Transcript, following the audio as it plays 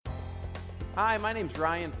Hi, my name's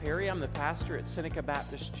Ryan Perry. I'm the pastor at Seneca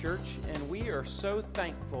Baptist Church, and we are so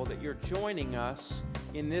thankful that you're joining us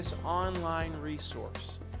in this online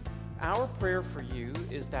resource. Our prayer for you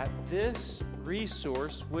is that this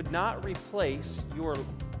resource would not replace your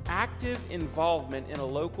active involvement in a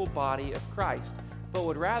local body of Christ, but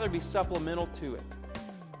would rather be supplemental to it.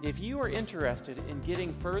 If you are interested in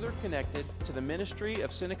getting further connected to the ministry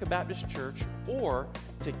of Seneca Baptist Church or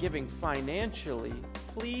to giving financially,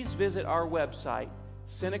 please visit our website,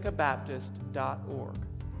 senecabaptist.org.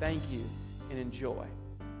 Thank you and enjoy.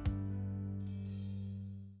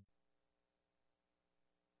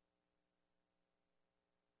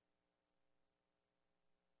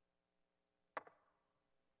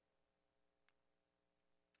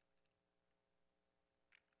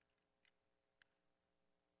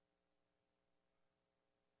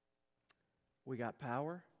 We got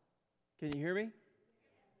power. Can you hear me?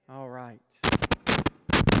 All right.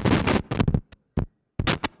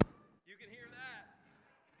 You can hear that.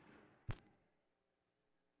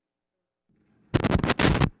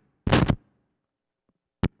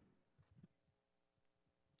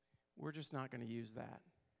 We're just not going to use that,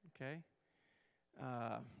 okay?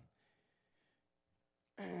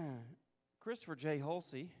 Christopher J.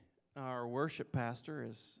 Hulsey, our worship pastor,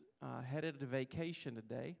 is headed to vacation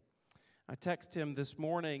today. I texted him this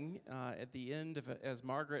morning at the end of it, as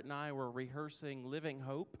Margaret and I were rehearsing Living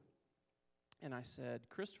Hope, and I said,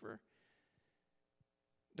 Christopher,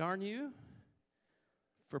 darn you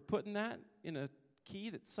for putting that in a key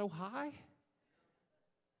that's so high,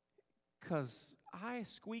 because I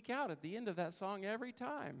squeak out at the end of that song every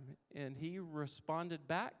time. And he responded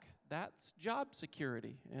back, that's job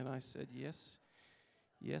security. And I said, yes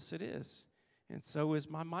it is. And so is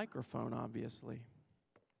my microphone, obviously.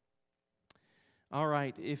 All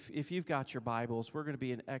right, if you've got your Bibles, we're going to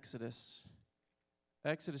be in Exodus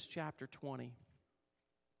chapter 20.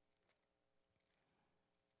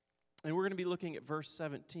 And we're going to be looking at verse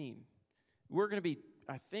 17. We're going to be,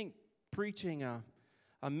 I think, preaching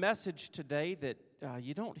a message today that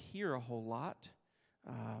you don't hear a whole lot.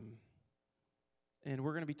 And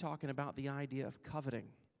we're going to be talking about the idea of coveting.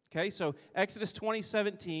 Okay, so Exodus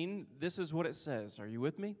 20:17, this is what it says. Are you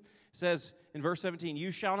with me? It says in verse 17,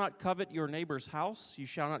 you shall not covet your neighbor's house, you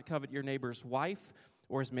shall not covet your neighbor's wife,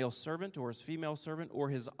 or his male servant, or his female servant, or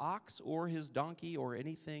his ox, or his donkey, or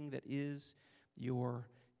anything that is your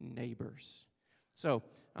neighbor's. So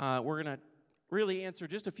we're going to really answer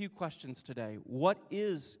just a few questions today. What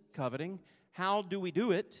is coveting? How do we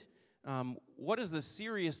do it? What is the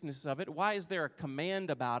seriousness of it? Why is there a command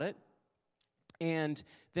about it? And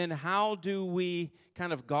then how do we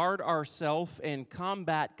kind of guard ourselves and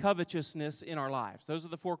combat covetousness in our lives? Those are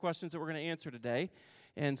the four questions that we're going to answer today.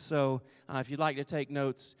 And so if you'd like to take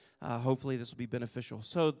notes, hopefully this will be beneficial.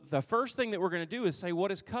 So the first thing that we're going to do is say,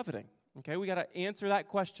 what is coveting? Okay, we got to answer that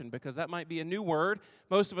question because that might be a new word.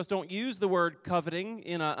 Most of us don't use the word coveting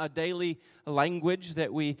in a daily language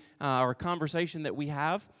that we, or conversation that we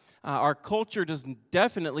have. Our culture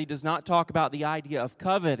definitely does not talk about the idea of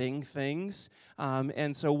coveting things.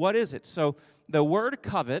 And so what is it? So the word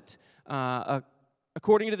covet,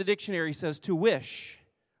 according to the dictionary, says to wish,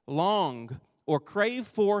 long, or crave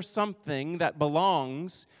for something that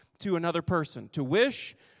belongs to another person. To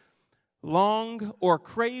wish, long, or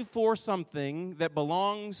crave for something that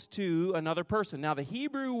belongs to another person. Now, the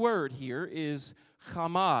Hebrew word here is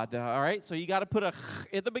chamad, all right? So you got to put a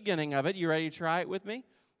ch at the beginning of it. You ready to try it with me?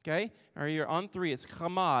 Okay? Or you're on three. It's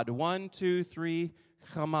chamad. 1, 2, 3,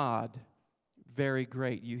 chamad. Very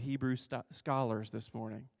great, you Hebrew scholars this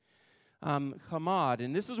morning. Chamad,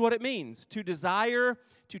 and this is what it means: to desire,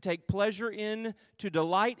 to take pleasure in, to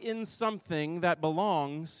delight in something that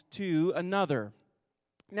belongs to another.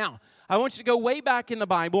 Now, I want you to go way back in the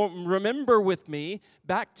Bible. Remember with me,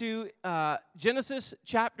 back to Genesis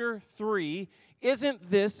chapter 3. Isn't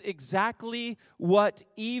this exactly what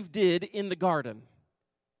Eve did in the garden?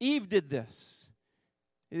 Eve did this.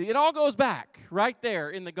 It all goes back right there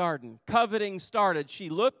in the garden. Coveting started. She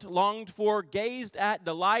looked, longed for, gazed at,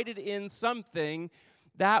 delighted in something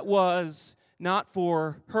that was not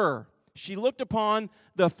for her. She looked upon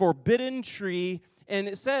the forbidden tree, and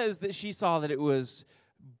it says that she saw that it was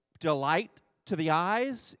delight to the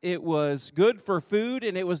eyes, it was good for food,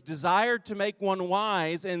 and it was desired to make one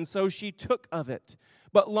wise, and so she took of it.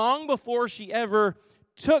 But long before she ever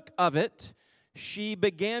took of it, she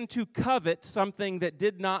began to covet something that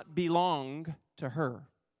did not belong to her.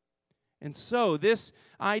 And so this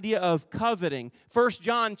idea of coveting, 1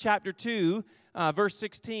 John chapter 2, verse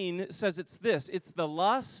 16 says it's this: it's the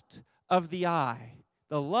lust of the eye.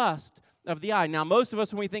 the lust of the eye. Now, most of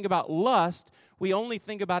us, when we think about lust, we only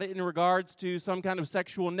think about it in regards to some kind of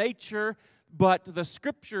sexual nature, but the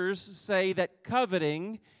Scriptures say that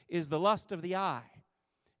coveting is the lust of the eye.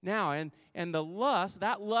 Now, and the lust,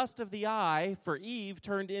 that lust of the eye for Eve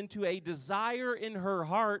turned into a desire in her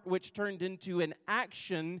heart, which turned into an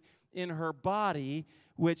action in her body,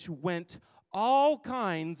 which went all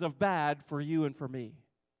kinds of bad for you and for me.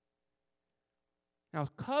 Now,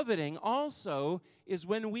 coveting also is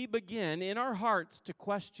when we begin in our hearts to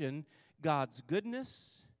question God's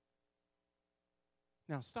goodness.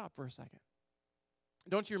 Now, stop for a second.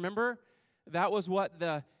 Don't you remember that was what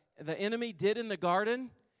the enemy did in the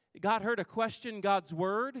garden? It got her to question God's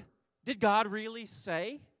word. Did God really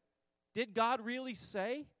say? Did God really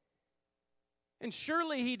say? And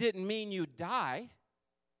surely He didn't mean you'd die.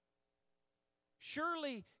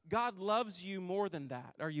 Surely God loves you more than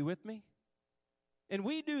that. Are you with me? And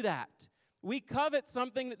we do that. We covet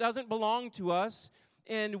something that doesn't belong to us,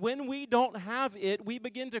 and when we don't have it, we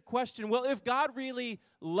begin to question, well, if God really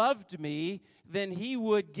loved me, then He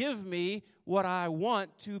would give me what I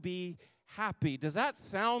want to be happy. Does that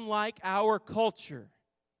sound like our culture?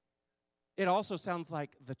 It also sounds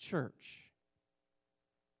like the church.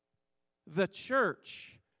 The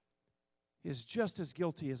church is just as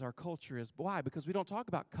guilty as our culture is. Why? Because we don't talk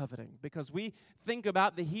about coveting. Because we think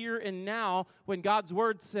about the here and now when God's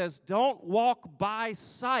word says, don't walk by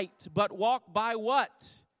sight, but walk by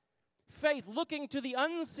what? Faith, looking to the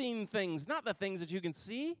unseen things, not the things that you can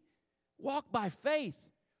see. Walk by faith.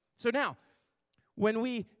 So now, when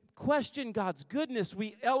we question God's goodness,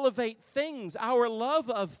 we elevate things, our love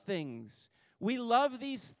of things. We love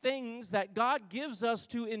these things that God gives us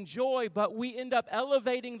to enjoy, but we end up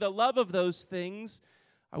elevating the love of those things.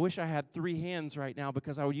 I wish I had 3 hands right now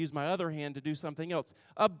because I would use my other hand to do something else.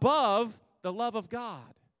 Above the love of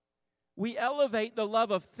God. We elevate the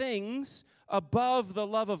love of things above the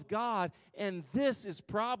love of God, and this is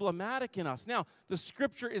problematic in us. Now, the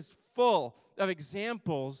Scripture is full of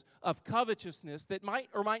examples of covetousness that might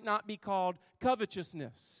or might not be called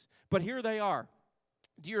covetousness, but here they are.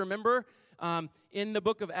 Do you remember in the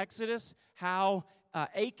book of Exodus how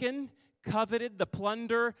Achan coveted the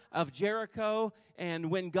plunder of Jericho, and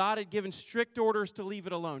when God had given strict orders to leave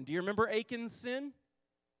it alone? Do you remember Achan's sin?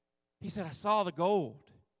 He said, I saw the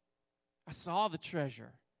gold. I saw the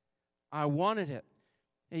treasure. I wanted it.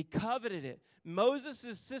 And he coveted it.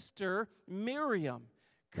 Moses' sister, Miriam,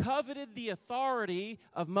 coveted the authority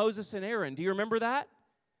of Moses and Aaron. Do you remember that?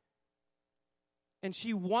 And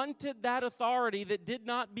she wanted that authority that did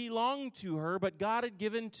not belong to her, but God had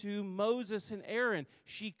given to Moses and Aaron.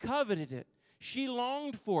 She coveted it. She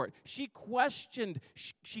longed for it. She questioned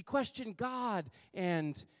God,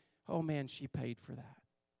 and oh man, she paid for that.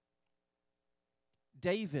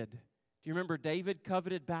 David, do you remember David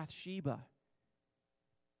coveted Bathsheba?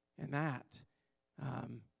 And that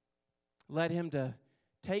led him to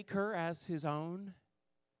take her as his own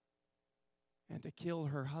and to kill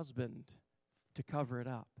her husband to cover it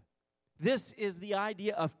up. This is the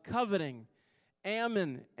idea of coveting.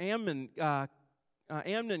 Amnon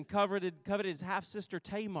coveted his half-sister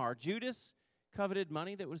Tamar. Judas coveted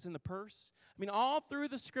money that was in the purse. I mean, all through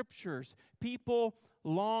the Scriptures, people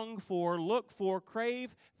long for, look for,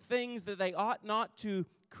 crave things that they ought not to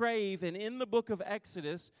crave. And in the book of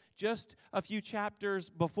Exodus, just a few chapters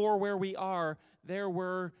before where we are, there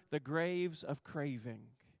were the graves of craving.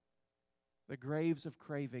 The graves of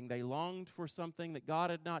craving. They longed for something that God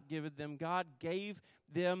had not given them. God gave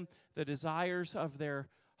them the desires of their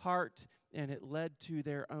heart, and it led to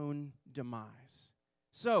their own demise.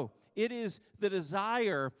 So, it is the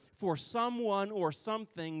desire for someone or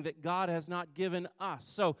something that God has not given us.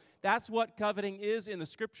 So, that's what coveting is in the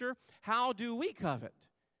Scripture. How do we covet?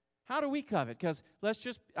 How do we covet? Because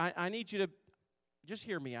I need you to just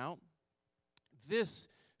hear me out. This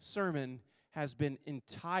sermon has been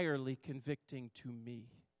entirely convicting to me.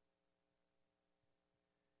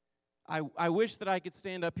 I wish that I could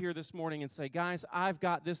stand up here this morning and say, guys, I've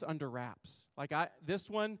got this under wraps. This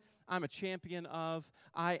one, I'm a champion of.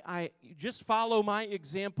 I just follow my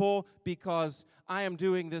example because I am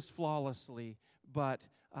doing this flawlessly. But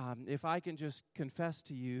if I can just confess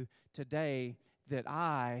to you today that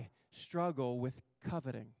I struggle with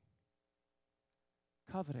coveting.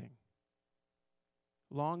 Coveting.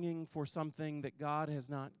 Longing for something that God has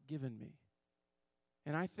not given me.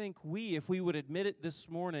 And I think if we would admit it this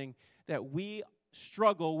morning, that we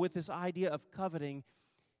struggle with this idea of coveting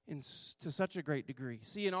to such a great degree.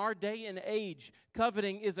 See, in our day and age,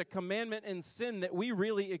 coveting is a commandment and sin that we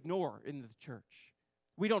really ignore in the church.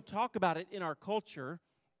 We don't talk about it in our culture.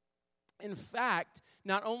 In fact,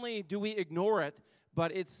 not only do we ignore it,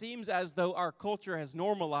 but it seems as though our culture has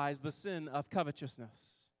normalized the sin of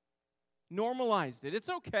covetousness. Normalized it. It's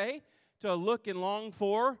okay to look and long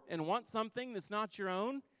for and want something that's not your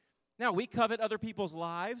own. Now, we covet other people's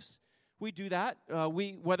lives. We do that.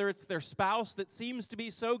 Whether it's their spouse that seems to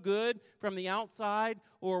be so good from the outside,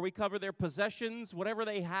 or we cover their possessions, whatever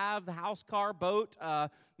they have, the house, car, boat,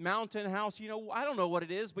 mountain house. I don't know what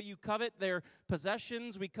it is, but you covet their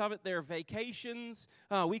possessions. We covet their vacations.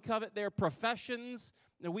 We covet their professions.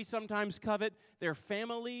 We sometimes covet their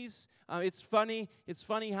families. It's funny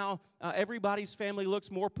how everybody's family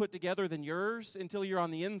looks more put together than yours until you're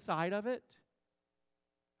on the inside of it.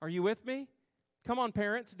 Are you with me? Come on,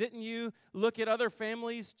 parents. Didn't you look at other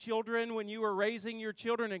families' children when you were raising your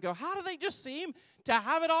children and go, how do they just seem to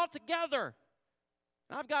have it all together?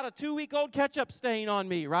 I've got a 2-week-old ketchup stain on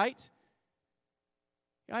me, right?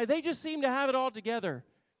 They just seem to have it all together.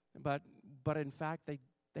 But in fact,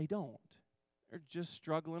 they don't. They're just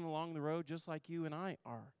struggling along the road just like you and I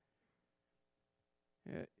are.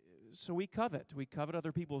 So we covet. We covet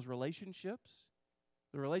other people's relationships,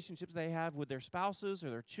 the relationships they have with their spouses or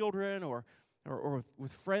their children or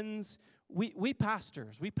with friends. We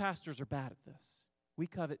pastors are bad at this. We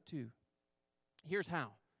covet too. Here's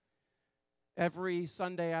how. Every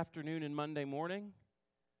Sunday afternoon and Monday morning,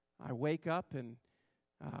 I wake up and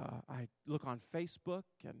I look on Facebook,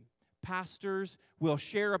 and pastors will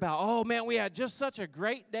share about, oh man, we had just such a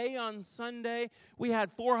great day on Sunday. We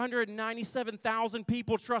had 497,000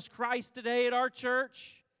 people trust Christ today at our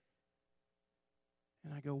church.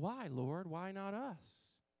 And I go, why, Lord? Why not us?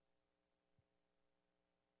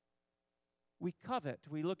 We covet.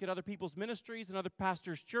 We look at other people's ministries and other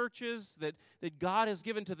pastors' churches that God has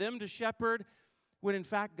given to them to shepherd, when in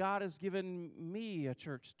fact God has given me a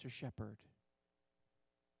church to shepherd.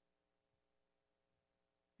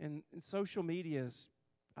 And social media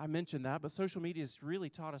I mentioned that, but social media has really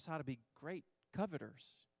taught us how to be great coveters.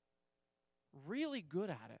 Really good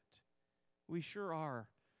at it. We sure are.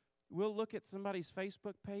 We'll look at somebody's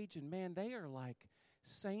Facebook page, and man, they are like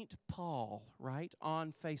St. Paul, right,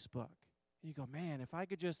 on Facebook. You go, man, if I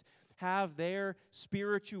could just have their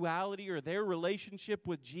spirituality or their relationship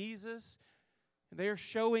with Jesus. They're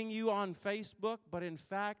showing you on Facebook, but in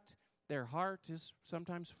fact, their heart is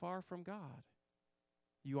sometimes far from God.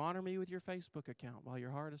 You honor me with your Facebook account while your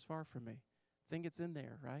heart is far from me. I think it's in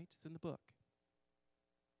there, right? It's in the book.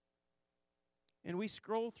 And we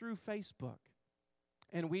scroll through Facebook,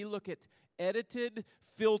 and we look at edited,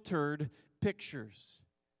 filtered pictures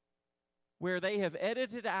where they have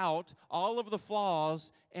edited out all of the flaws,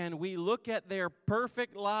 and we look at their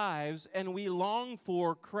perfect lives, and we long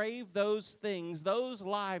for, crave those things, those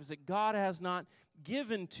lives that God has not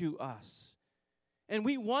given to us. And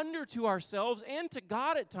we wonder to ourselves and to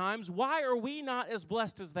God at times, why are we not as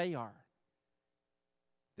blessed as they are?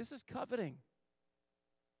 This is coveting.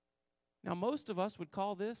 Now, most of us would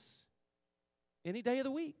call this any day of the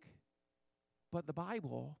week, but the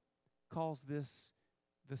Bible calls this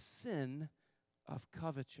the sin of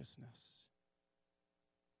covetousness.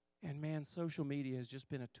 And man, social media has just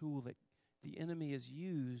been a tool that the enemy has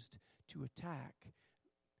used to attack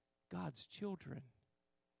God's children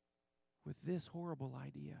with this horrible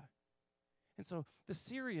idea. And so the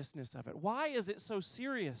seriousness of it. Why is it so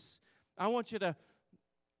serious? I want you to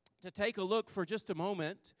take a look for just a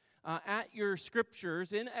moment at your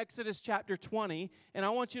scriptures in Exodus chapter 20, and I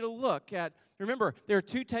want you to look at, remember, there are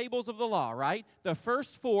 2 tables of the law, right? The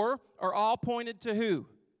first 4 are all pointed to who?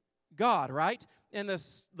 God, right? And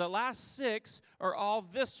the last 6 are all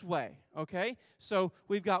this way, okay? So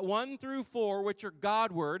we've got 1 through 4, which are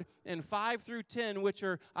Godward, and 5 through 10, which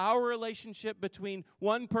are our relationship between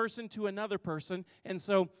one person to another person. And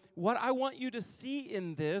so what I want you to see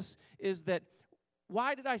in this is that,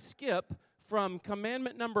 why did I skip from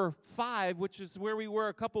commandment number 5, which is where we were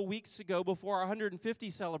a couple weeks ago before our 150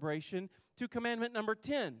 celebration, to commandment number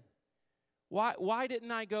 10? Why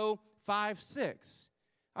didn't I go 5, 6?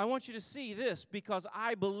 I want you to see this, because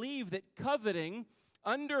I believe that coveting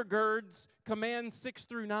undergirds commands 6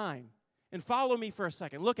 through 9. And follow me for a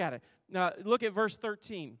second. Look at it. Now, look at verse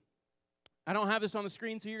 13. I don't have this on the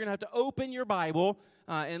screen, so you're going to have to open your Bible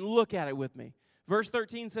and look at it with me. Verse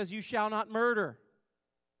 13 says, you shall not murder.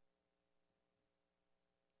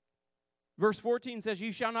 Verse 14 says,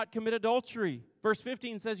 you shall not commit adultery. Verse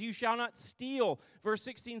 15 says, you shall not steal. Verse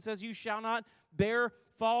 16 says, you shall not bear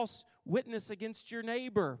false witness against your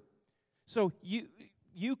neighbor. So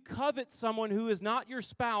you covet someone who is not your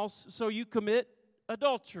spouse, so you commit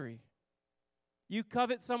adultery. You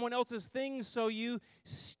covet someone else's things, so you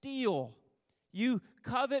steal. You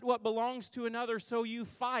covet what belongs to another, so you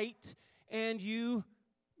fight and you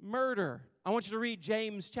murder. I want you to read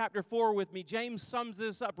James chapter 4 with me. James sums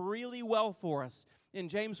this up really well for us. In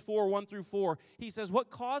James 4, 1 through 4, he says, what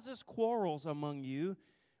causes quarrels among you,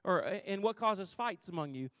 and what causes fights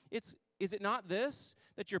among you? Is it not this,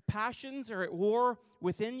 that your passions are at war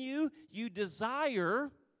within you? You desire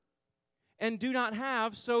and do not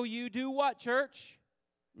have, so you do what, church?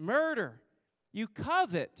 Murder. You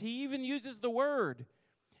covet. He even uses the word.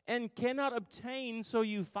 And cannot obtain, so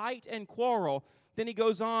you fight and quarrel. Then he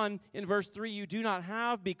goes on in verse 3, you do not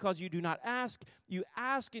have because you do not ask. You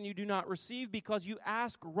ask and you do not receive because you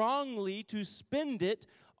ask wrongly to spend it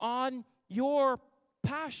on your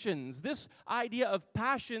passions. This idea of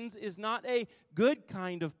passions is not a good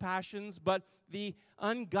kind of passions, but the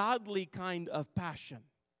ungodly kind of passion.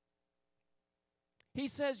 He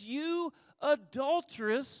says, you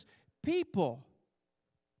adulterous people.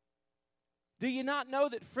 Do you not know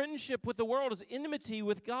that friendship with the world is enmity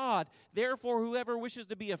with God? Therefore, whoever wishes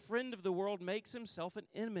to be a friend of the world makes himself an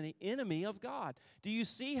enemy of God. Do you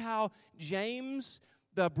see how James,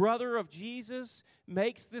 the brother of Jesus,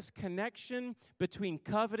 makes this connection between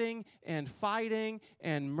coveting and fighting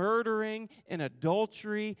and murdering and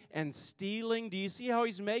adultery and stealing? Do you see how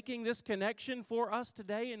he's making this connection for us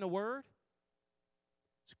today in the Word?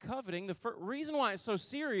 Coveting, the reason why it's so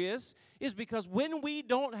serious is because when we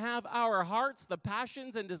don't have our hearts, the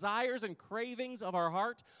passions and desires and cravings of our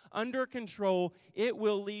heart under control, it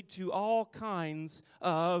will lead to all kinds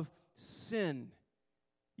of sin.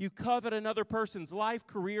 You covet another person's life,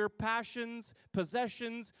 career, passions,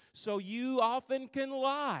 possessions, so you often can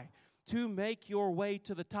lie to make your way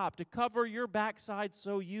to the top, to cover your backside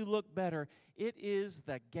so you look better. It is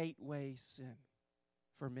the gateway sin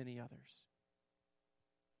for many others.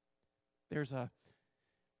 There's a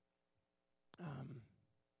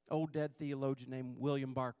old dead theologian named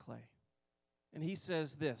William Barclay, and he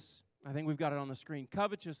says this. I think we've got it on the screen.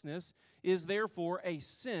 Covetousness is therefore a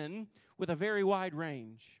sin with a very wide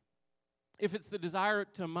range. If it's the desire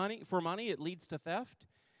for money, it leads to theft.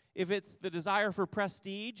 If it's the desire for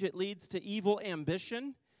prestige, it leads to evil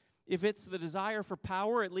ambition. If it's the desire for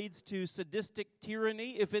power, it leads to sadistic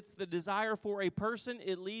tyranny. If it's the desire for a person,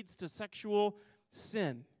 it leads to sexual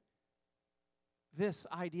sin. This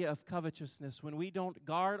idea of covetousness, when we don't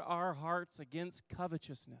guard our hearts against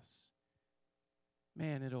covetousness,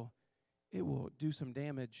 man, it will do some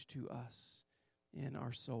damage to us in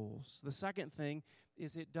our souls. The second thing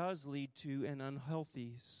is it does lead to an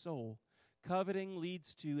unhealthy soul. Coveting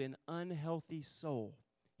leads to an unhealthy soul.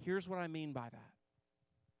 Here's what I mean by that.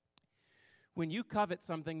 When you covet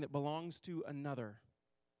something that belongs to another,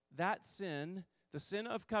 that sin, the sin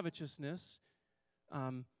of covetousness,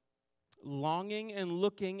 longing and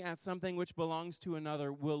looking at something which belongs to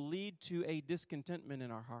another will lead to a discontentment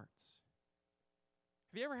in our hearts.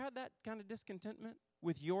 Have you ever had that kind of discontentment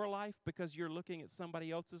with your life because you're looking at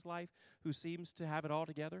somebody else's life who seems to have it all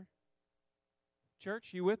together? Church,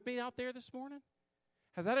 you with me out there this morning?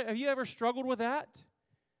 Have you ever struggled with that?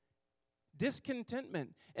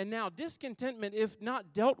 Discontentment. And now discontentment, if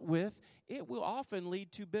not dealt with, it will often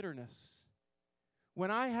lead to bitterness. When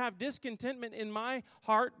I have discontentment in my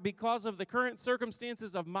heart because of the current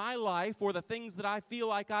circumstances of my life or the things that I feel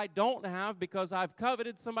like I don't have because I've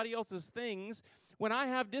coveted somebody else's things, when I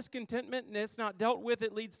have discontentment and it's not dealt with,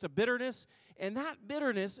 it leads to bitterness, and that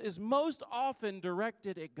bitterness is most often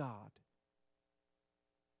directed at God.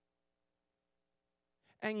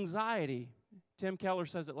 Anxiety. Tim Keller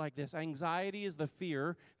says it like this: anxiety is the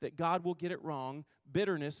fear that God will get it wrong.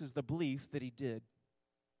 Bitterness is the belief that He did.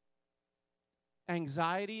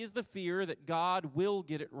 Anxiety is the fear that God will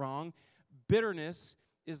get it wrong. Bitterness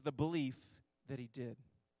is the belief that He did.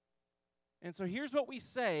 And so here's what we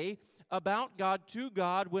say about God to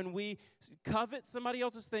God when we covet somebody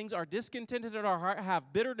else's things, are discontented in our heart,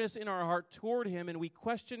 have bitterness in our heart toward Him, and we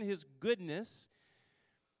question His goodness.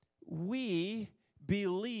 We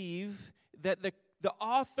believe that the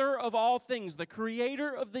author of all things, the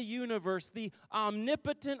creator of the universe, the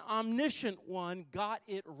omnipotent, omniscient one, got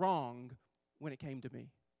it wrong when it came to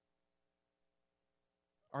me.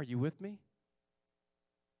 Are you with me?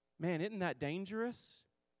 Man, isn't that dangerous?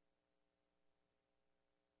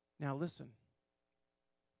 Now listen.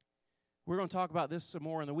 We're going to talk about this some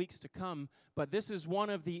more in the weeks to come, but this is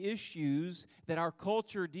one of the issues that our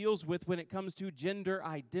culture deals with when it comes to gender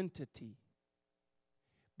identity.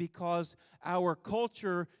 Because our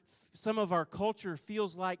culture, some of our culture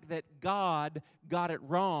feels like that God got it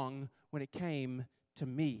wrong when it came to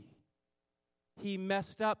me. He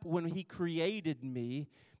messed up when He created me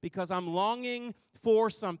because I'm longing for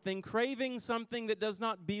something, craving something that does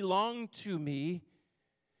not belong to me.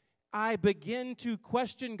 I begin to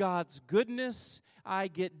question God's goodness. I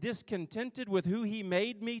get discontented with who He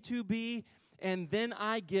made me to be. And then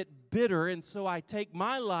I get bitter. And so I take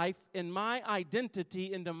my life and my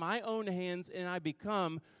identity into my own hands, and I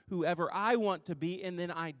become whoever I want to be. And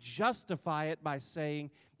then I justify it by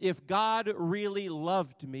saying, if God really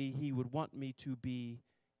loved me, He would want me to be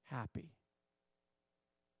happy.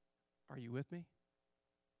 Are you with me?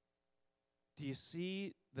 Do you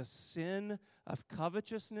see the sin of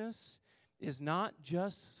covetousness is not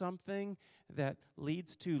just something that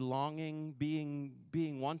leads to longing,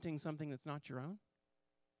 being wanting something that's not your own?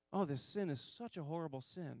 Oh, this sin is such a horrible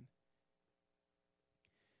sin.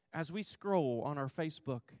 As we scroll on our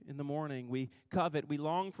Facebook in the morning, we covet, we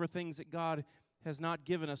long for things that God has not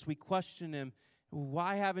given us. We question Him.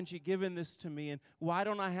 Why haven't you given this to me? And why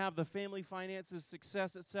don't I have the family finances,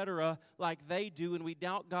 success, etc., like they do? And we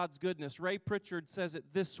doubt God's goodness. Ray Pritchard says it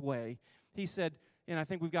this way. He said, and I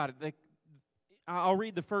think we've got it. I'll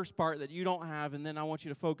read the first part that you don't have, and then I want you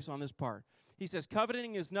to focus on this part. He says,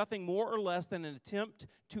 coveting is nothing more or less than an attempt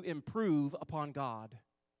to improve upon God.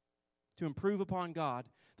 To improve upon God.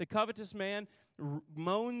 The covetous man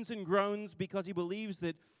moans and groans because he believes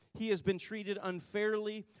that he has been treated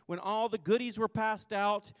unfairly. When all the goodies were passed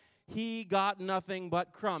out, he got nothing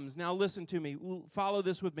but crumbs. Now listen to me. Follow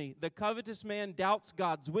this with me. The covetous man doubts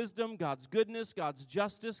God's wisdom, God's goodness, God's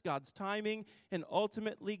justice, God's timing, and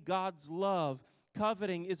ultimately God's love.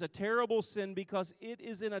 Coveting is a terrible sin because it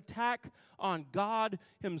is an attack on God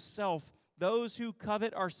Himself. Those who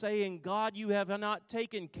covet are saying, God, you have not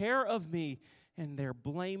taken care of me. And they're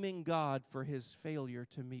blaming God for His failure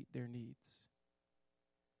to meet their needs.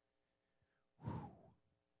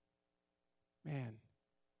 Man,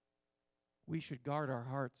 we should guard our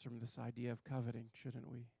hearts from this idea of coveting, shouldn't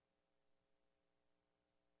we?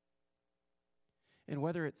 And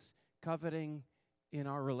whether it's coveting in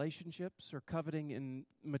our relationships or coveting in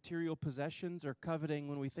material possessions or coveting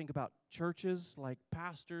when we think about churches like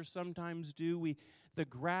pastors sometimes do, the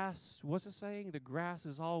grass, what's it saying? The grass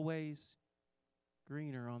is always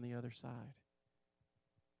greener on the other side.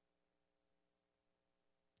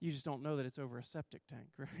 You just don't know that it's over a septic tank,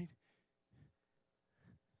 right?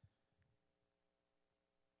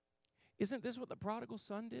 Isn't this what the prodigal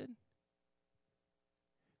son did?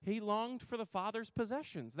 He longed for the father's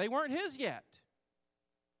possessions. They weren't his yet.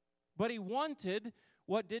 But he wanted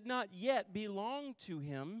what did not yet belong to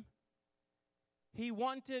him. He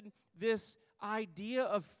wanted this idea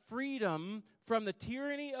of freedom from the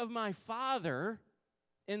tyranny of my father.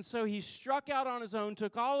 And so he struck out on his own,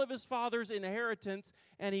 took all of his father's inheritance,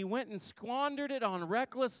 and he went and squandered it on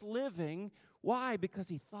reckless living. Why? Because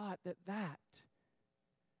he thought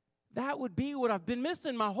that would be what I've been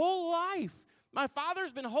missing my whole life. My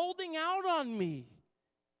father's been holding out on me.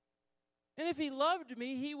 And if He loved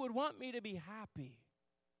me, He would want me to be happy.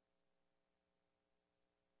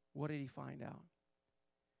 What did he find out?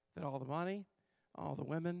 That all the money, all the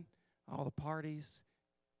women, all the parties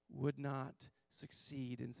would not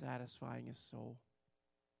succeed in satisfying his soul.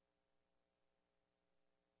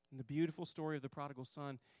 And the beautiful story of the prodigal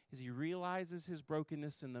son is he realizes his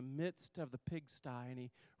brokenness in the midst of the pigsty, and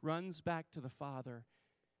he runs back to the father.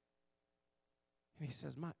 And he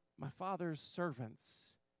says, my father's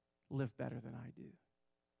servants live better than I do.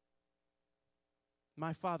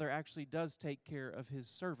 My father actually does take care of his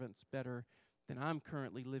servants better than I'm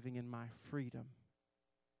currently living in my freedom.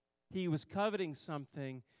 He was coveting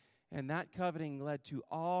something, and that coveting led to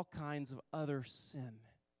all kinds of other sin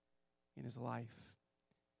in his life.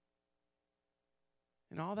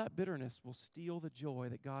 And all that bitterness will steal the joy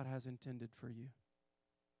that God has intended for you.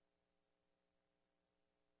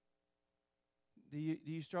 Do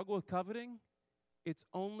you struggle with coveting? It's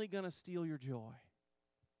only going to steal your joy.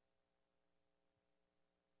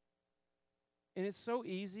 And it's so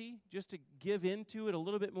easy just to give into it a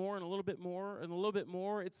little bit more and a little bit more and a little bit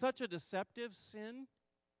more. It's such a deceptive sin.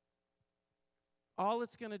 All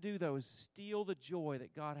it's going to do, though, is steal the joy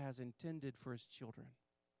that God has intended for His children.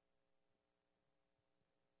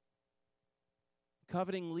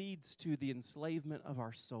 Coveting leads to the enslavement of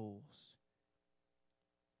our souls.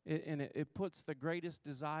 It puts the greatest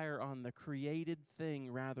desire on the created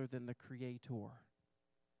thing rather than the Creator.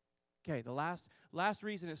 Okay, the last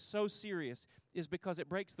reason it's so serious is because it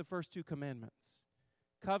breaks the first two commandments.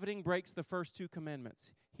 Coveting breaks the first two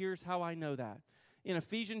commandments. Here's how I know that. In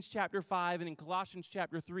Ephesians chapter 5 and in Colossians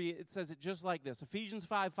chapter 3, it says it just like this. Ephesians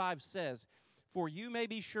 5:5 says, "For you may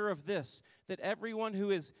be sure of this, that everyone who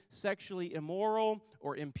is sexually immoral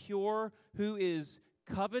or impure, who is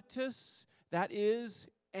covetous, that is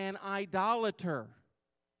an idolater."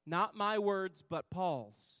 Not my words, but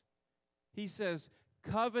Paul's. He says,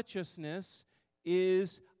 covetousness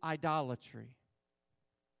is idolatry.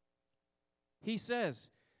 He says,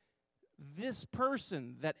 this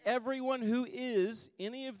person, that everyone who is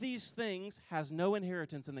any of these things has no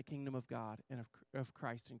inheritance in the kingdom of God and of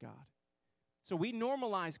Christ and God. So we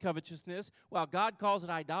normalize covetousness while God calls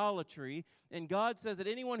it idolatry. And God says that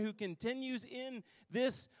anyone who continues in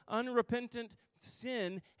this unrepentant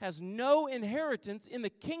sin has no inheritance in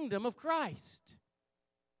the kingdom of Christ.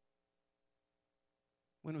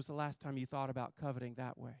 When was the last time you thought about coveting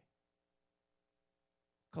that way?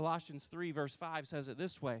 Colossians 3 verse 5 says it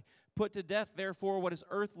this way. Put to death, therefore, what is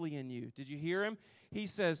earthly in you. Did you hear him? He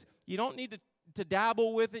says, you don't need to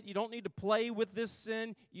dabble with it. You don't need to play with this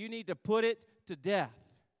sin. You need to put it to death.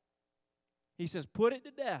 He says, put it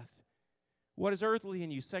to death. What is earthly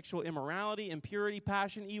in you? Sexual immorality, impurity,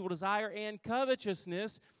 passion, evil desire, and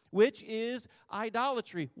covetousness, which is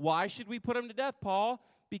idolatry. Why should we put them to death, Paul?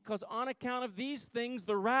 Because on account of these things,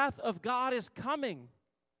 the wrath of God is coming.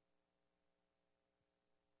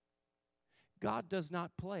 God does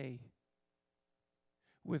not play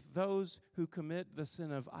with those who commit the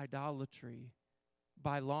sin of idolatry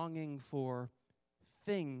by longing for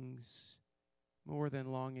things more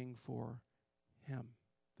than longing for Him,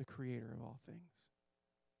 the Creator of all things.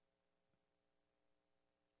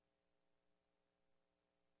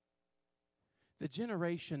 The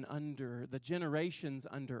generations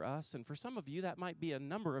under us, and for some of you that might be a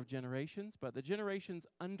number of generations, but the generations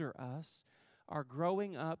under us are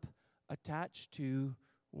growing up attached to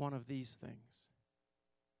one of these things.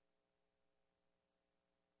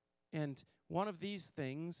 And one of these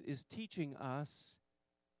things is teaching us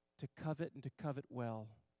to covet and to covet well.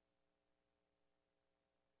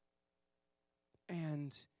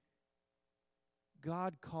 And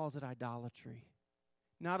God calls it idolatry.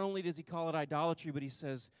 Not only does He call it idolatry, but He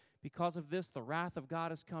says, because of this, the wrath of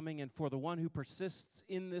God is coming, and for the one who persists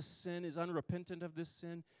in this sin, is unrepentant of this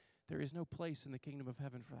sin, there is no place in the kingdom of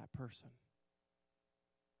heaven for that person.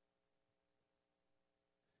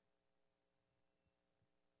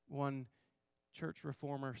 One church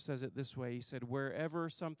reformer says it this way. He said, wherever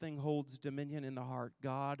something holds dominion in the heart,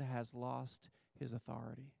 God has lost His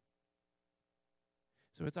authority.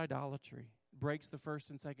 So it's idolatry. Breaks the first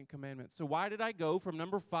and second commandments. So why did I go from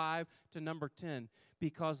number 5 to number 10?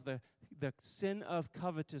 Because the sin of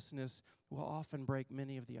covetousness will often break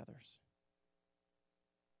many of the others.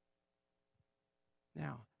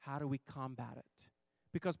 Now, how do we combat it?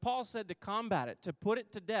 Because Paul said to combat it, to put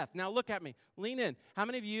it to death. Now look at me. Lean in. How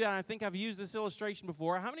many of you, and I think I've used this illustration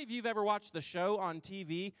before, how many of you have ever watched the show on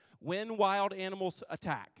TV, When Wild Animals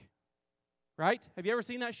Attack? Right? Have you ever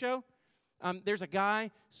seen that show? There's a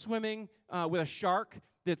guy swimming with a shark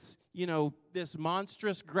that's, this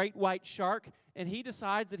monstrous great white shark, and he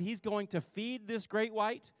decides that he's going to feed this great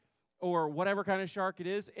white, or whatever kind of shark it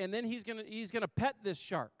is, and then he's gonna pet this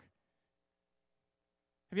shark.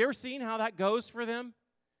 Have you ever seen how that goes for them?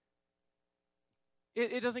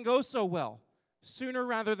 It doesn't go so well. Sooner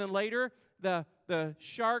rather than later, the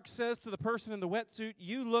shark says to the person in the wetsuit,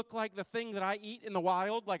 you look like the thing that I eat in the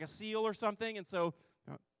wild, like a seal or something, and so,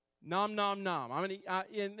 nom, nom, nom.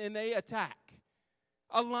 And they attack.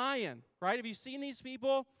 A lion, right? Have you seen these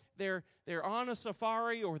people? They're on a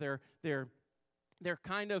safari, or they're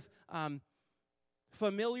kind of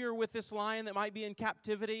familiar with this lion that might be in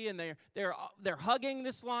captivity, and they're hugging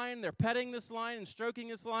this lion, they're petting this lion and stroking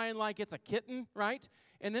this lion like it's a kitten, right?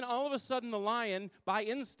 And then all of a sudden the lion, by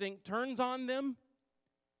instinct, turns on them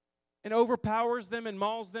and overpowers them and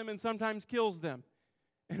mauls them and sometimes kills them.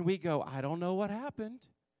 And we go, I don't know what happened.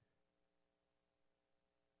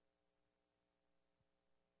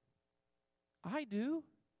 I do.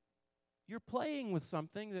 You're playing with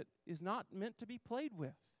something that is not meant to be played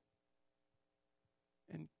with.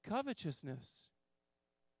 And covetousness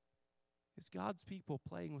is God's people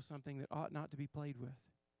playing with something that ought not to be played with.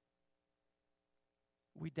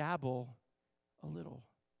 We dabble a little,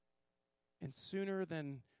 and sooner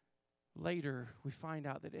than later, we find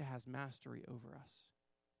out that it has mastery over us,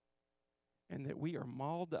 and that we are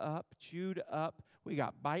mauled up, chewed up, we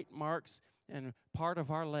got bite marks, and part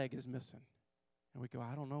of our leg is missing. And we go,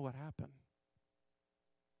 I don't know what happened.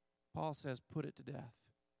 Paul says, put it to death.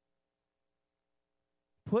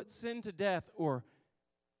 Put sin to death, or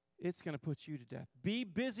it's going to put you to death. Be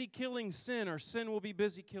busy killing sin, or sin will be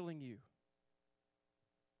busy killing you.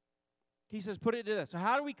 He says, put it to death. So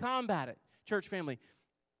how do we combat it, church family?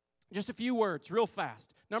 Just a few words, real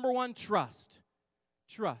fast. Number 1, trust.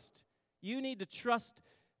 Trust. You need to trust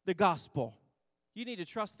the gospel. You need to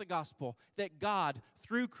trust the gospel that God,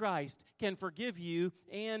 through Christ, can forgive you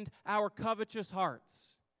and our covetous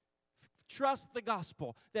hearts. Trust the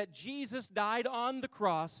gospel that Jesus died on the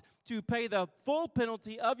cross to pay the full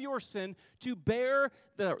penalty of your sin, to bear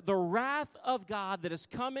the wrath of God that is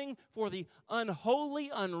coming for the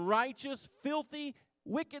unholy, unrighteous, filthy,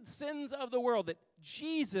 wicked sins of the world. That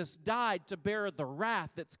Jesus died to bear the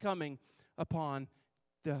wrath that's coming upon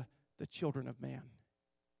the children of man.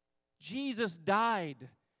 Jesus died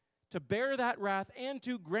to bear that wrath and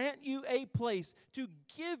to grant you a place, to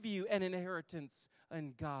give you an inheritance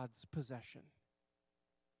in God's possession.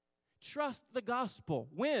 Trust the gospel.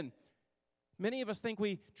 When? Many of us think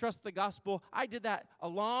we trust the gospel. I did that a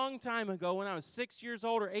long time ago when I was 6 years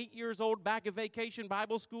old or 8 years old, back at Vacation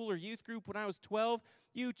Bible School or youth group when I was 12.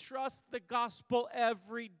 You trust the gospel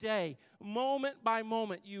every day, moment by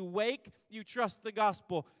moment. You wake, you trust the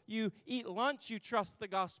gospel. You eat lunch, you trust the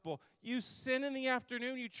gospel. You sin in the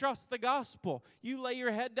afternoon, you trust the gospel. You lay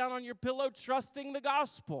your head down on your pillow trusting the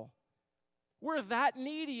gospel. We're that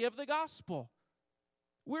needy of the gospel.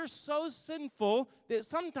 We're so sinful that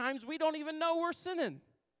sometimes we don't even know we're sinning.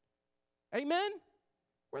 Amen?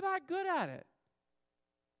 We're that good at it.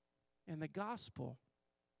 And the gospel,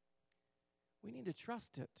 we need to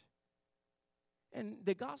trust it. And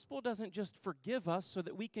the gospel doesn't just forgive us so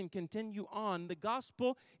that we can continue on. The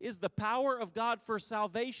gospel is the power of God for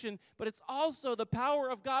salvation, but it's also the power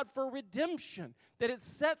of God for redemption, that it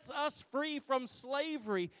sets us free from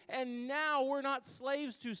slavery. And now we're not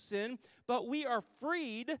slaves to sin, but we are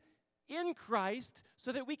freed in Christ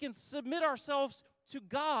so that we can submit ourselves to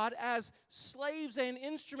God as slaves and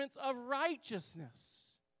instruments of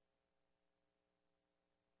righteousness.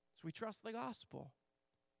 So we trust the gospel.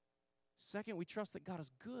 Second, we trust that God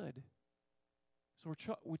is good. So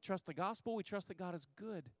we trust the gospel. We trust that God is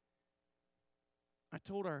good. I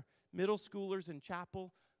told our middle schoolers in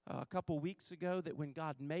chapel a couple weeks ago that when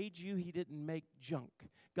God made you, He didn't make junk.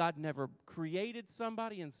 God never created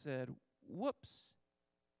somebody and said, whoops,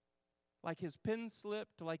 like his pen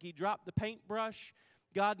slipped, like he dropped the paintbrush.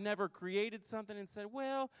 God never created something and said,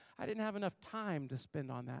 well, I didn't have enough time to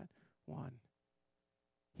spend on that one.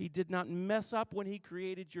 He did not mess up when He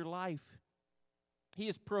created your life. He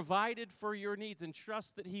has provided for your needs, and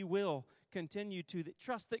trust that He will continue to.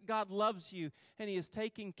 Trust that God loves you and He is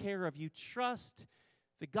taking care of you. Trust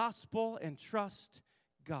the gospel and trust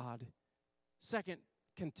God. Second,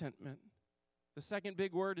 contentment. The second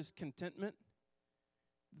big word is contentment.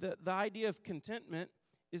 The idea of contentment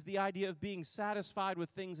is the idea of being satisfied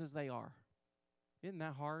with things as they are. Isn't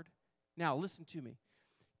that hard? Now, listen to me.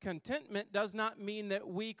 Contentment does not mean that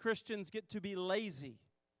we Christians get to be lazy.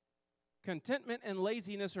 Contentment and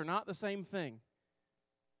laziness are not the same thing.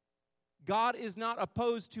 God is not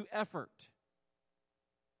opposed to effort.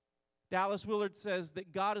 Dallas Willard says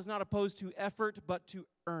that God is not opposed to effort, but to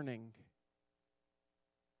earning.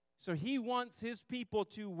 So He wants His people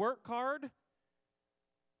to work hard,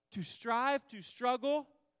 to strive, to struggle,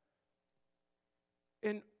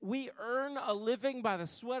 and we earn a living by the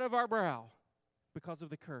sweat of our brow because of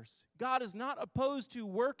the curse. God is not opposed to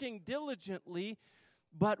working diligently,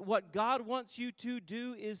 but what God wants you to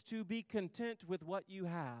do is to be content with what you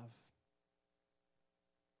have.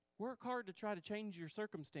 Work hard to try to change your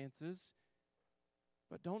circumstances,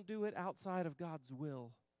 but don't do it outside of God's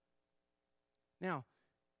will. Now,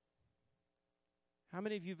 how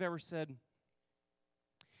many of you have ever said,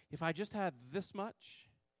 if I just had this much,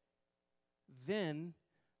 then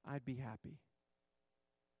I'd be happy?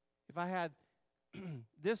 If I had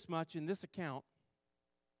this much in this account,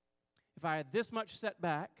 if I had this much set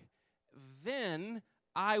back, then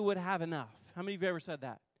I would have enough. How many of you have ever said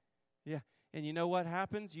that? Yeah. And you know what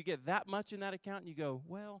happens? You get that much in that account and you go,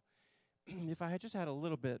 well, if I had just had a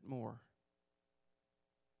little bit more.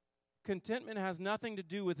 Contentment has nothing to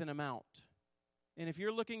do with an amount. And if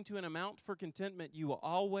you're looking to an amount for contentment, you will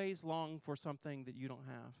always long for something that you don't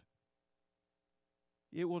have.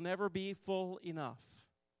 It will never be full enough.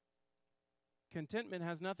 Contentment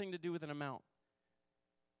has nothing to do with an amount.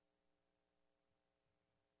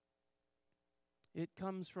 It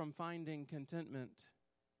comes from finding contentment,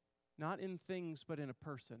 not in things, but in a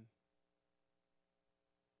person.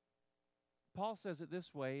 Paul says it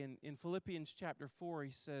this way in Philippians chapter 4.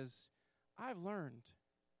 He says, I've learned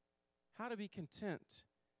how to be content,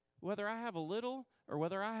 whether I have a little or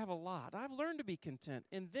whether I have a lot. I've learned to be content.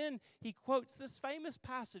 And then he quotes this famous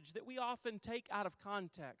passage that we often take out of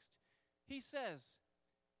context. He says,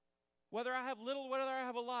 whether I have little, whether I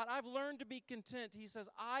have a lot, I've learned to be content. He says,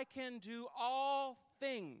 I can do all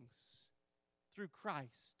things through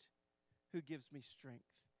Christ who gives me strength.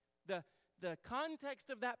 the context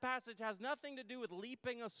of that passage has nothing to do with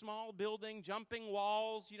leaping a small building, jumping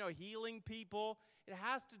walls, healing people. It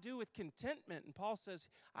has to do with contentment. And Paul says,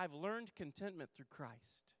 I've learned contentment through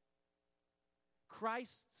Christ.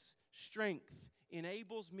 Christ's strength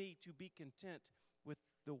enables me to be content with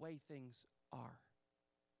the way things are.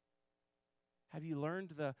 Have you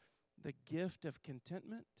learned the gift of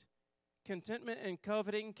contentment? Contentment and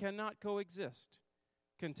coveting cannot coexist.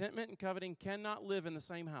 Contentment and coveting cannot live in the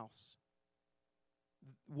same house.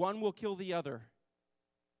 One will kill the other,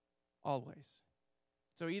 always.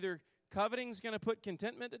 So either coveting's going to put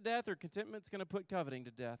contentment to death or contentment's going to put coveting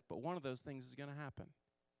to death, but one of those things is going to happen.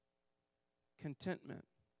 Contentment.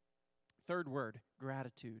 Third word,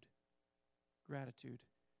 gratitude. Gratitude.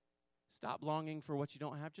 Stop longing for what you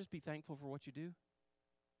don't have. Just be thankful for what you do.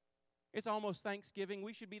 It's almost Thanksgiving.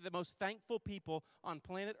 We should be the most thankful people on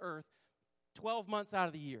planet Earth 12 months out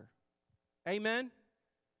of the year. Amen?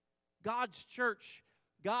 God's church,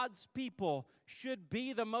 God's people should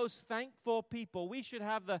be the most thankful people. We should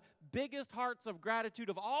have the biggest hearts of gratitude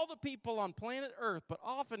of all the people on planet Earth, but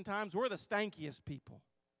oftentimes we're the stankiest people.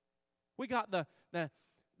 We got the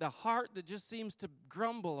heart that just seems to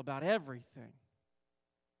grumble about everything.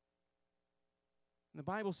 And the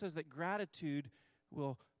Bible says that gratitude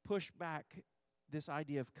will push back this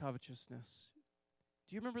idea of covetousness.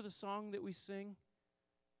 Do you remember the song that we sing?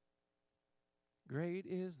 Great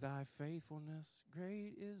is thy faithfulness,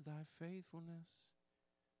 great is thy faithfulness.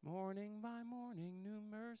 Morning by morning, new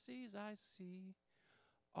mercies I see.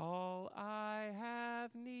 All I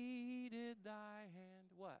have needed, thy hand,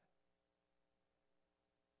 what?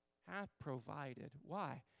 Hath provided.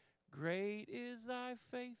 Why? Great is thy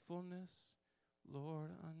faithfulness,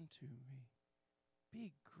 Lord, unto me.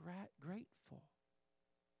 Be grateful.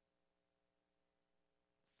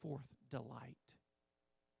 Fourth, delight.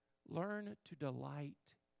 Learn to delight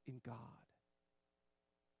in God.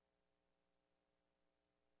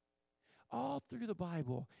 All through the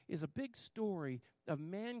Bible is a big story of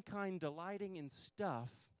mankind delighting in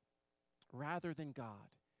stuff rather than God.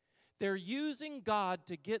 They're using God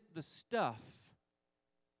to get the stuff.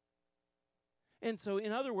 And so,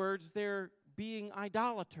 in other words, they're being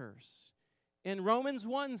idolaters. And Romans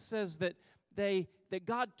 1 says that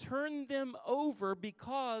God turned them over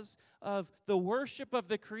because of the worship of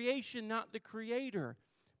the creation, not the Creator.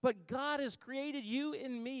 But God has created you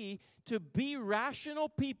and me to be rational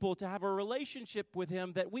people, to have a relationship with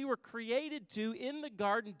Him that we were created to in the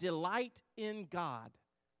garden, delight in God.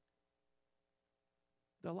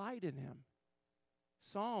 Delight in Him.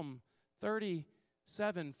 Psalm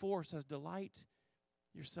 37:4 says, delight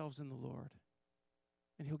yourselves in the Lord,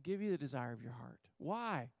 and He'll give you the desire of your heart.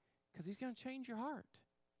 Why? Because He's going to change your heart.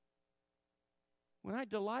 When I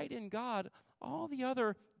delight in God, all the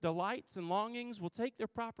other delights and longings will take their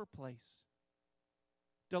proper place.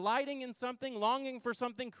 Delighting in something, longing for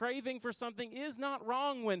something, craving for something is not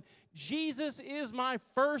wrong when Jesus is my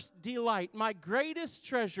first delight, my greatest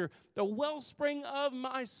treasure, the wellspring of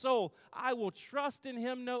my soul. I will trust in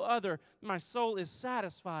Him, no other. My soul is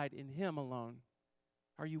satisfied in Him alone.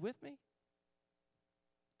 Are you with me?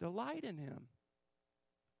 Delight in Him.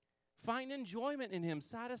 Find enjoyment in Him,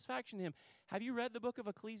 satisfaction in Him. Have you read the book of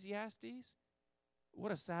Ecclesiastes?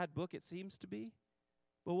 What a sad book it seems to be.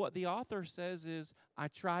 But what the author says is, I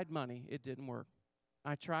tried money, it didn't work.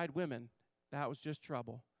 I tried women, that was just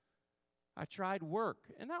trouble. I tried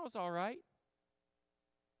work, and that was all right.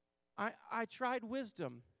 I tried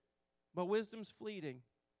wisdom, but wisdom's fleeting.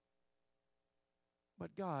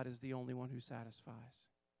 But God is the only one who satisfies.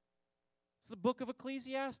 It's the book of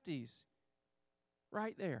Ecclesiastes,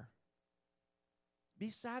 right there. Be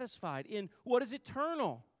satisfied in what is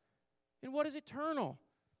eternal. In what is eternal.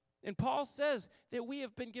 And Paul says that we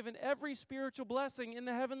have been given every spiritual blessing in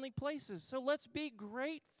the heavenly places. So let's be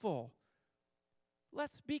grateful.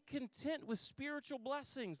 Let's be content with spiritual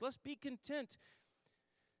blessings. Let's be content.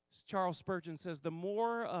 Charles Spurgeon says, the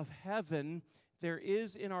more of heaven there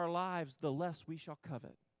is in our lives, the less we shall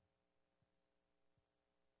covet.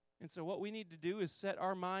 And so what we need to do is set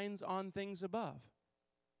our minds on things above,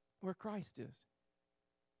 where Christ is.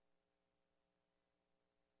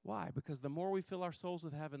 Why? Because the more we fill our souls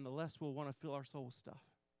with heaven, the less we'll want to fill our soul with stuff.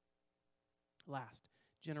 Last,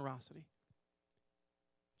 generosity.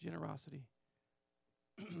 Generosity.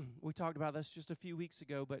 We talked about this just a few weeks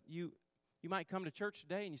ago, but you might come to church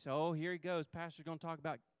today and you say, oh, here he goes. Pastor's going to talk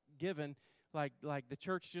about giving. Like the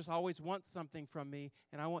church just always wants something from me.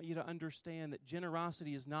 And I want you to understand that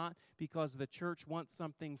generosity is not because the church wants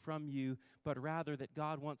something from you, but rather that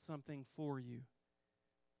God wants something for you.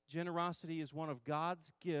 Generosity is one of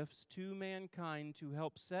God's gifts to mankind to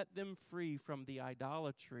help set them free from the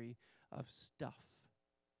idolatry of stuff.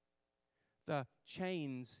 The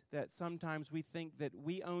chains that sometimes we think that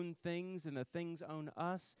we own things and the things own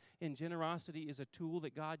us, and generosity is a tool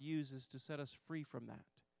that God uses to set us free from that.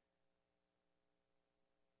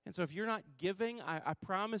 And so if you're not giving, I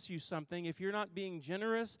promise you something. If you're not being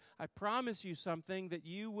generous, I promise you something, that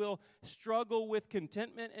you will struggle with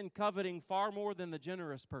contentment and coveting far more than the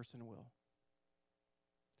generous person will.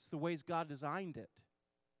 It's the ways God designed it.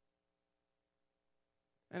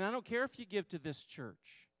 And I don't care if you give to this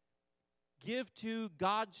church. Give to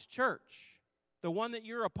God's church, the one that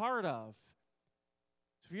you're a part of.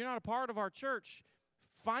 So if you're not a part of our church,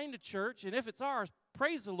 find a church, and if it's ours,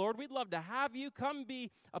 praise the Lord. We'd love to have you. Come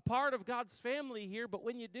be a part of God's family here. But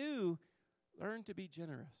when you do, learn to be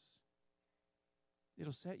generous.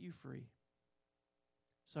 It'll set you free.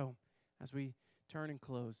 So, as we turn and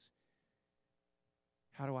close,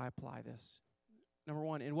 how do I apply this? Number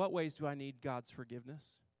one, in what ways do I need God's forgiveness?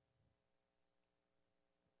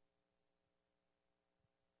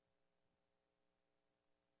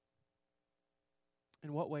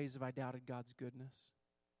 In what ways have I doubted God's goodness?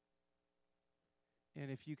 And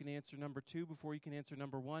if you can answer number two before you can answer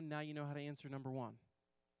number one, now you know how to answer number one.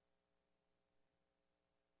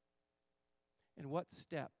 And what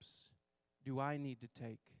steps do I need to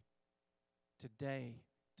take today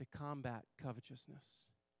to combat covetousness?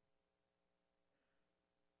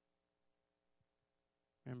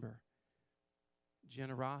 Remember,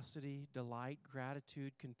 generosity, delight,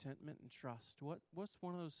 gratitude, contentment, and trust. What's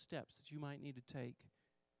one of those steps that you might need to take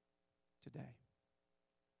today?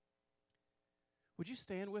 Would you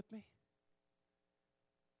stand with me?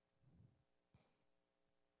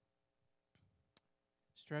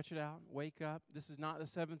 Stretch it out. Wake up. This is not the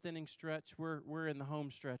seventh inning stretch. We're in the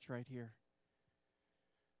home stretch right here.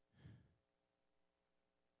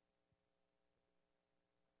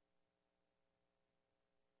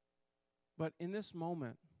 But in this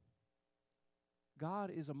moment,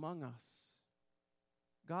 God is among us.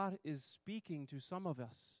 God is speaking to some of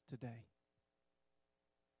us today.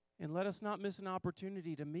 And let us not miss an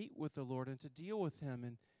opportunity to meet with the Lord and to deal with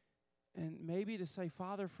Him, and maybe to say,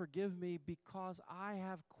 Father, forgive me because I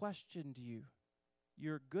have questioned you,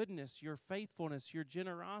 your goodness, your faithfulness, your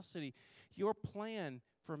generosity, your plan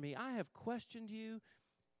for me. I have questioned you.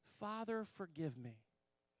 Father, forgive me.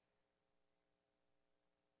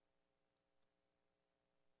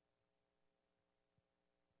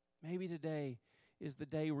 Maybe today is the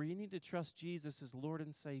day where you need to trust Jesus as Lord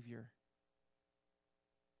and Savior.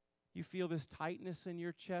 You feel this tightness in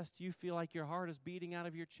your chest. You feel like your heart is beating out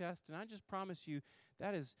of your chest. And I just promise you,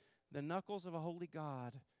 that is the knuckles of a holy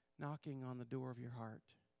God knocking on the door of your heart.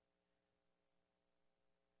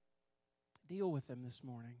 Deal with them this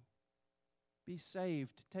morning. Be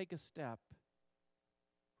saved. Take a step.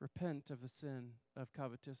 Repent of the sin of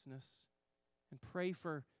covetousness. And pray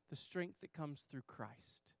for the strength that comes through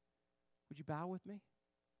Christ. Would you bow with me?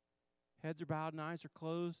 Heads are bowed and eyes are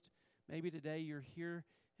closed. Maybe today you're here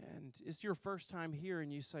and it's your first time here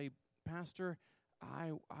and you say, Pastor,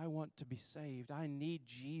 I want to be saved. I need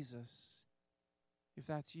Jesus. If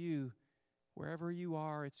that's you, wherever you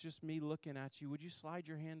are, it's just me looking at you. Would you slide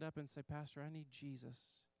your hand up and say, Pastor, I need Jesus.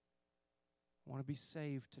 I want to be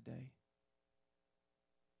saved today.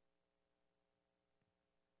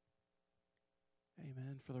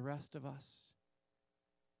 Amen. For the rest of us,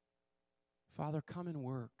 Father, come and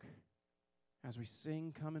work. As we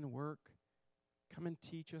sing, come and work. Come and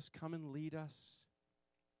teach us. Come and lead us.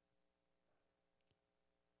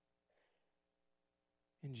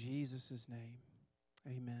 In Jesus' name,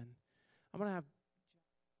 amen. I'm going to have